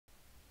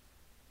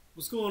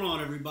What's going on,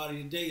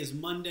 everybody? Today is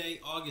Monday,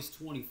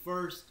 August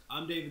 21st.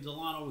 I'm David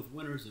Delano with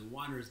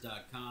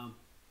winnersandwhiners.com.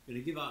 Going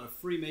to give out a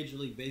free Major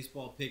League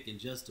Baseball pick in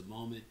just a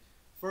moment.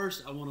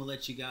 First, I want to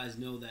let you guys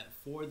know that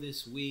for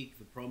this week,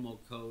 the promo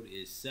code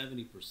is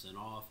 70%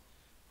 off.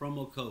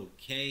 Promo code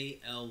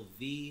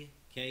KLV,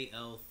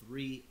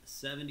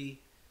 KL370.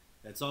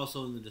 That's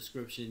also in the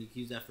description. You can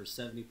use that for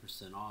 70%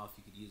 off.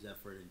 You could use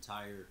that for an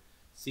entire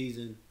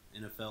season,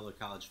 NFL or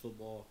college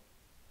football.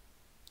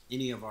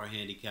 Any of our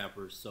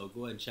handicappers. So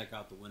go ahead and check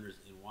out the Winners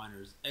and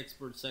Whiners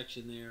expert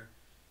section there.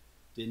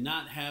 Did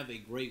not have a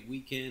great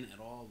weekend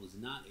at all. Was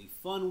not a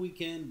fun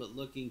weekend, but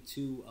looking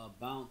to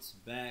bounce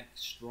back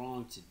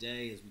strong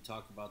today as we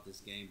talk about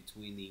this game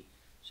between the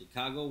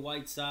Chicago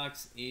White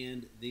Sox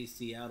and the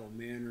Seattle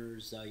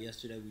Mariners.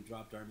 Yesterday we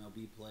dropped our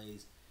MLB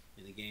plays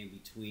in the game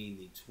between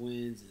the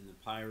Twins and the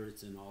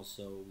Pirates, and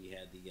also we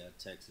had the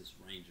Texas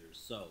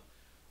Rangers. So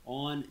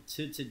on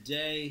to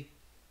today.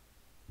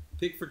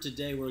 Pick for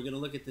today, we're going to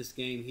look at this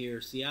game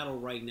here. Seattle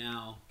right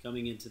now,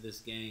 coming into this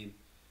game,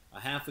 a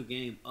half a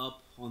game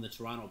up on the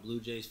Toronto Blue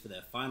Jays for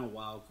that final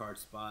wild card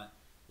spot.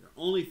 They're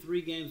only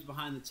 3 games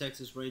behind the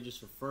Texas Rangers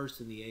for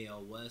first in the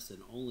AL West,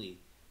 and only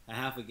a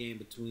half a game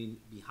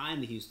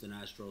behind the Houston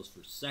Astros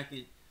for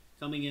second,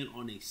 coming in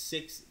on a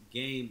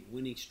 6-game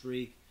winning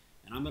streak.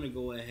 And I'm going to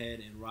go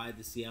ahead and ride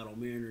the Seattle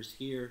Mariners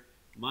here,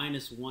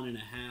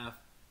 -1.5.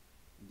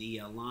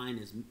 The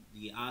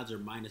the odds are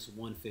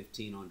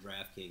 -115 on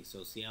DraftKings.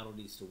 So Seattle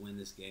needs to win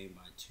this game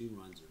by 2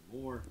 runs or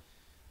more.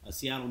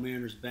 Seattle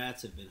Mariners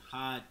bats have been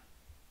hot.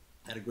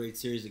 Had a great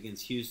series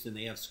against Houston.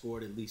 They have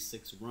scored at least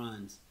 6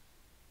 runs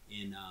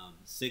in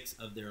 6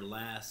 of their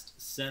last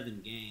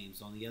 7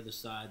 games. On the other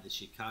side, the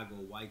Chicago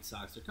White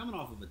Sox, they're coming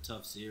off of a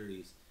tough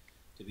series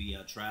to be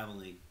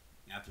traveling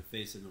after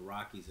facing the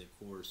Rockies at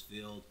Coors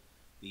Field.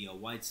 The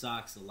White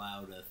Sox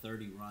allowed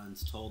 30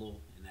 runs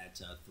total in that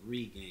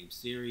 3-game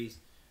series.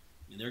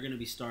 And they're going to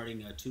be starting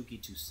Touki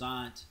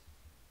Toussaint.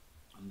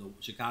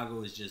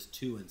 Chicago is just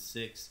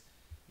 2-6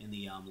 in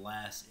the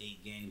last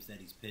 8 games that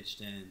he's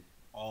pitched in.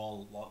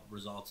 All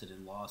resulted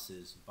in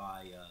losses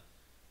by,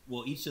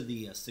 each of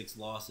the 6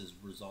 losses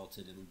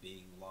resulted in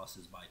being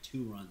losses by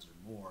 2 runs or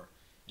more.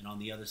 And on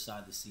the other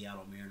side, the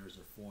Seattle Mariners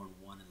are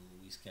 4-1 in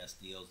Luis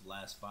Castillo's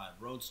last 5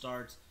 road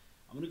starts.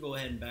 I'm going to go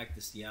ahead and back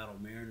the Seattle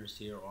Mariners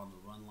here on the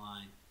run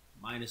line,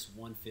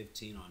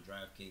 -115 on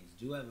DraftKings.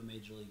 Do have a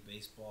Major League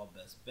Baseball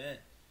best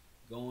bet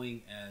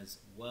going as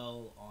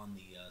well on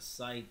the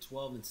site.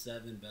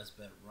 12-7 best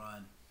bet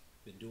run.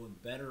 Been doing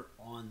better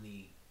on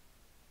the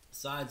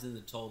sides than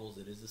the totals.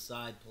 It is a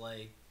side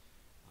play.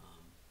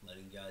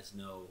 Letting you guys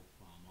know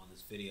on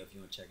this video, if you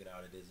want to check it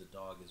out, it is a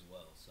dog as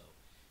well. So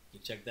you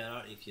can check that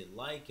out if you'd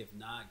like. If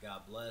not,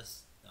 God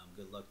bless.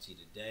 Good luck to you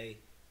today.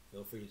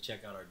 Feel free to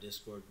check out our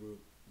Discord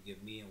group.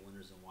 Give me and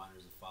Winners and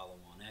Whiners a follow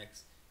on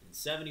X. And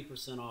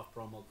 70% off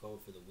promo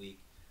code for the week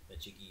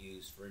that you can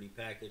use for any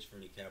package, for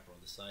any capper on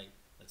the site.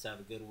 Let's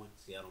have a good one.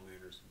 Seattle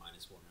Mariners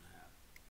 -1.5.